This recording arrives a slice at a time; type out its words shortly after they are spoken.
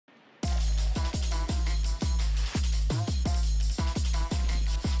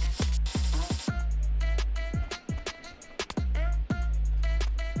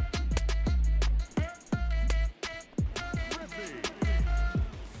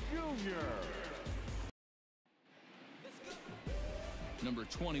Number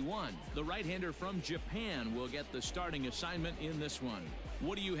 21, the right-hander from Japan, will get the starting assignment in this one.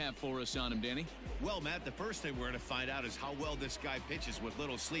 What do you have for us on him, Danny? Well, Matt, the first thing we're going to find out is how well this guy pitches with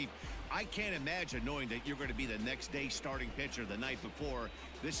little sleep. I can't imagine knowing that you're going to be the next day starting pitcher the night before.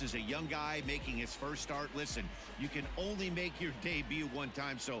 This is a young guy making his first start. Listen, you can only make your debut one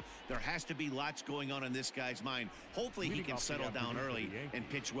time, so there has to be lots going on in this guy's mind. Hopefully he can settle down early and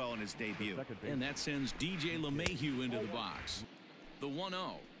pitch well in his debut. And that sends DJ LeMahieu into the box. The 1-0.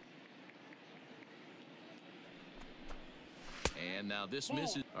 And now this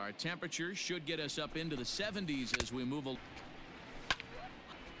misses. Our temperature should get us up into the 70s as we move along.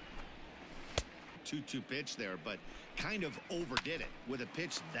 2-2 pitch there, but kind of overdid it. With a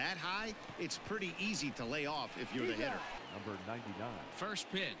pitch that high, it's pretty easy to lay off if you're the hitter. Number 99.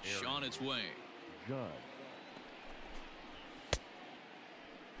 First pitch on its way. Good.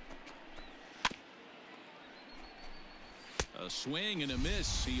 A swing and a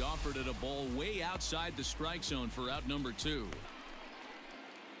miss. He offered it a ball way outside the strike zone for out number 2.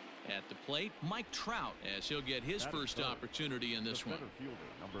 At the plate, Mike Trout, as he'll get his first opportunity in this one. Fielder,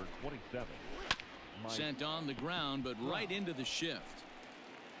 number 27. Sent on the ground, but right into the shift.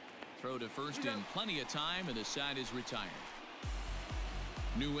 Throw to first in plenty of time, and the side is retired.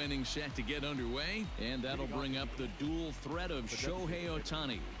 New inning set to get underway, and that'll bring up the dual threat of Shohei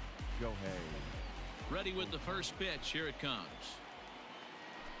Ohtani. Shohei. Ready with the first pitch. Here it comes.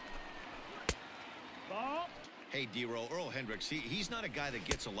 Hey, D-Roll, Earl Hendricks, he's not a guy that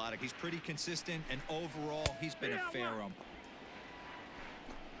gets a lot of. He's pretty consistent, and overall, he's been a fair umpire.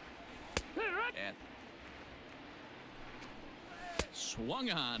 Swung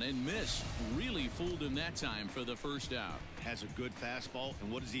on and missed. Really fooled him that time for the first out. Has a good fastball, and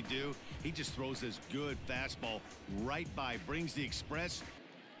what does he do? He just throws this good fastball right by, brings the express.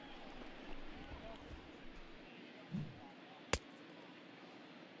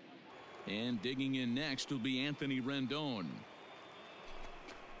 And digging in next will be Anthony Rendon.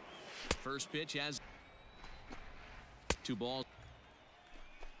 First pitch has 2 balls.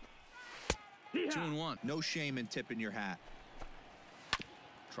 2-1. No shame in tipping your hat.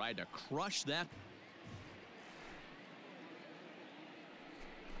 Tried to crush that.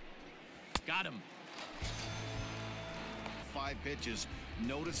 Got him. 5 pitches.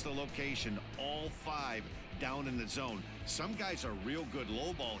 Notice the location. All 5 down in the zone. Some guys are real good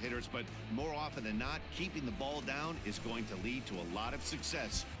low ball hitters, but more often than not, keeping the ball down is going to lead to a lot of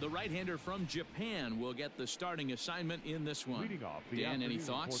success. The right-hander from Japan will get the starting assignment in this one. Dan, any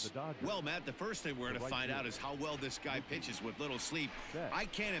thoughts? Well, Matt, the first thing we're going to find out is how well this guy pitches with little sleep. I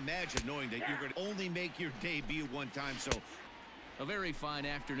can't imagine knowing that you're going to only make your debut one time, so a very fine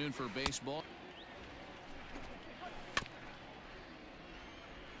afternoon for baseball.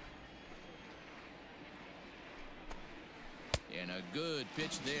 And a good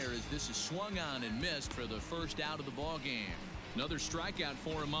pitch there as this is swung on and missed for the first out of the ball game. Another strikeout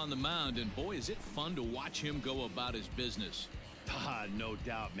for him on the mound, and boy, is it fun to watch him go about his business. No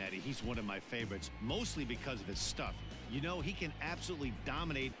doubt, Matty. He's one of my favorites, mostly because of his stuff. You know, he can absolutely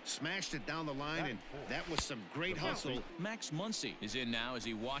dominate. Smashed it down the line, and that was some great hustle. Max Muncy is in now as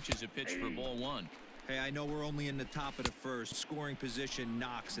he watches a pitch for ball 1. Hey, I know we're only in the top of the first. Scoring position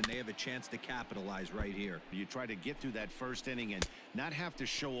knocks, and they have a chance to capitalize right here. You try to get through that first inning and not have to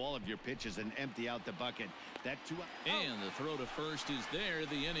show all of your pitches and empty out the bucket. That 2 And the throw to first is there.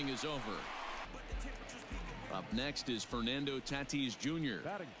 The inning is over. Up next is Fernando Tatis Jr.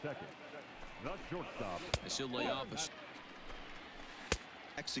 Batting second, the shortstop. As he'll lay off a...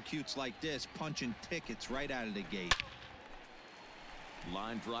 Executes like this, punching tickets right out of the gate.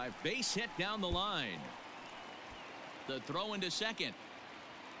 Line drive, base hit down the line. The throw into second.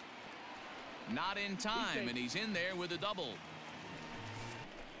 Not in time, and he's in there with a double.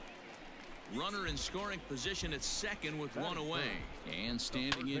 Runner in scoring position at second with 1 away. And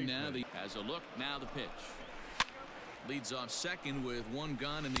standing in now, has a look, now the pitch. Leads off second with 1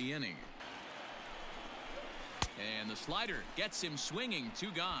 gone in the inning. And the slider gets him swinging, 2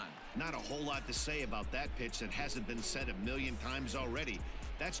 gone. Not a whole lot to say about that pitch that hasn't been said a million times already.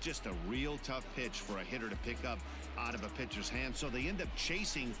 That's just a real tough pitch for a hitter to pick up out of a pitcher's hand, so they end up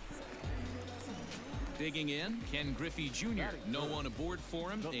chasing. Digging in, Ken Griffey Jr. No one aboard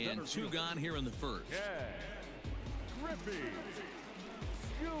for him, and 2 gone here in the first. Ken Griffey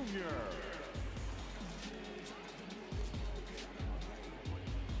Jr.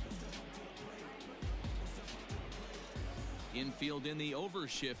 Infield in the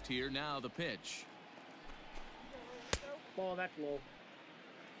overshift here. Now the pitch. Ball, that's low.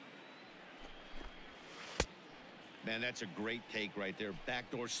 Man, that's a great take right there.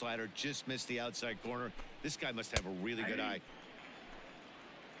 Backdoor slider, just missed the outside corner. This guy must have a really good eye.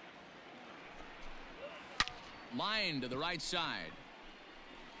 Line to the right side.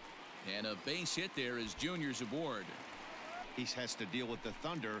 And a base hit there as Junior's aboard. He has to deal with the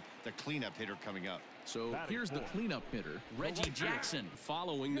Thunder, the cleanup hitter coming up. So here's the cleanup hitter, Reggie Jackson,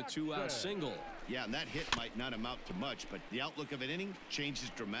 following the two-out single. Yeah, and that hit might not amount to much, but the outlook of an inning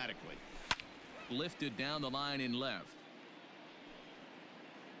changes dramatically. Lifted down the line in left.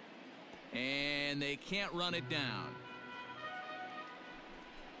 And they can't run it down.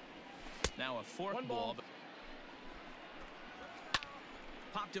 Now a fourth ball.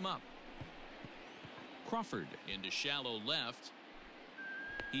 Popped him up. Crawford into shallow left.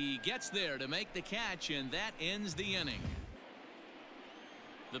 He gets there to make the catch, and that ends the inning.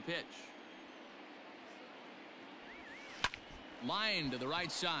 The pitch. Line to the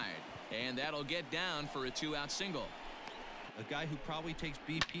right side, and that'll get down for a two-out single. A guy who probably takes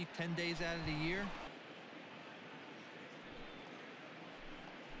BP 10 days out of the year,